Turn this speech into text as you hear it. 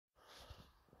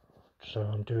So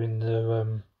I'm doing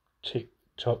the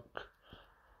TikTok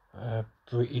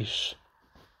British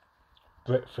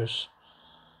breakfast.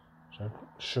 So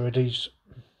Shreddies,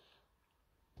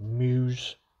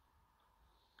 Muse,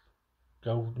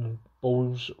 Golden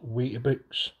Balls,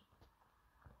 Weetabix,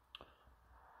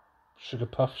 Sugar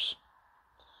Puffs.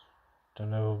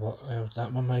 Don't know what else,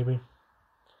 that one maybe.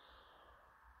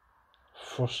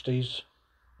 Frosties.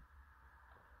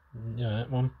 Yeah,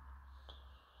 that one.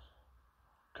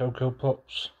 Cocoa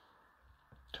Pops,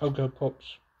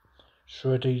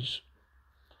 Shreddies,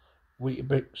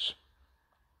 Weetabix,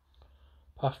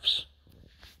 Puffs,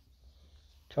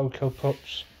 Cocoa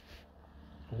Pops,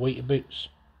 Weetabix,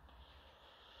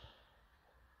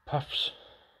 Puffs,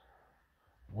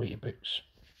 Weetabix.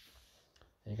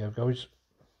 There you go, guys.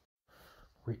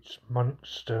 Which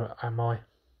monster am I?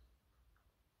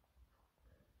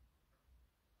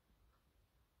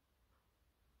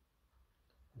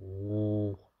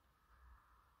 Ooh.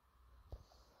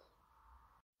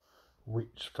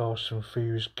 Which Fast and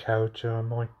Furious character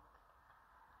am I?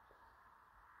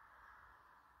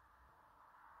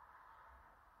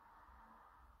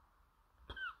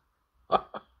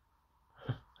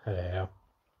 Hello.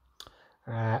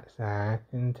 That's nice,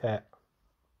 isn't it?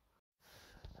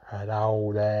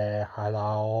 Hello there, hello.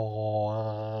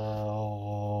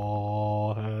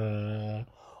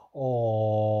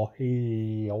 Oh,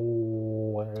 he,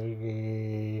 oh,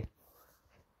 hey.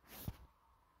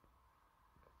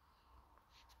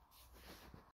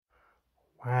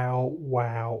 Wow,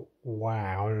 wow,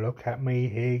 wow, look at me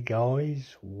here,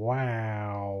 guys.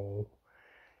 Wow.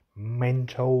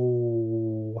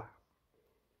 Mental.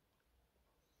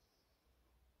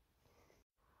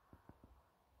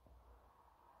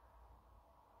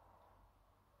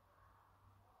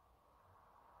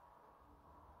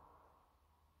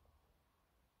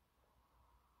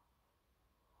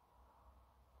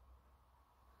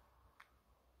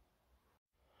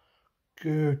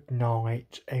 Good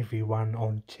night, everyone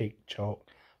on TikTok.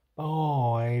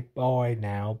 Bye, bye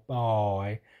now,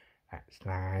 bye. That's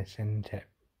nice, isn't it?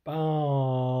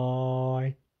 Bye.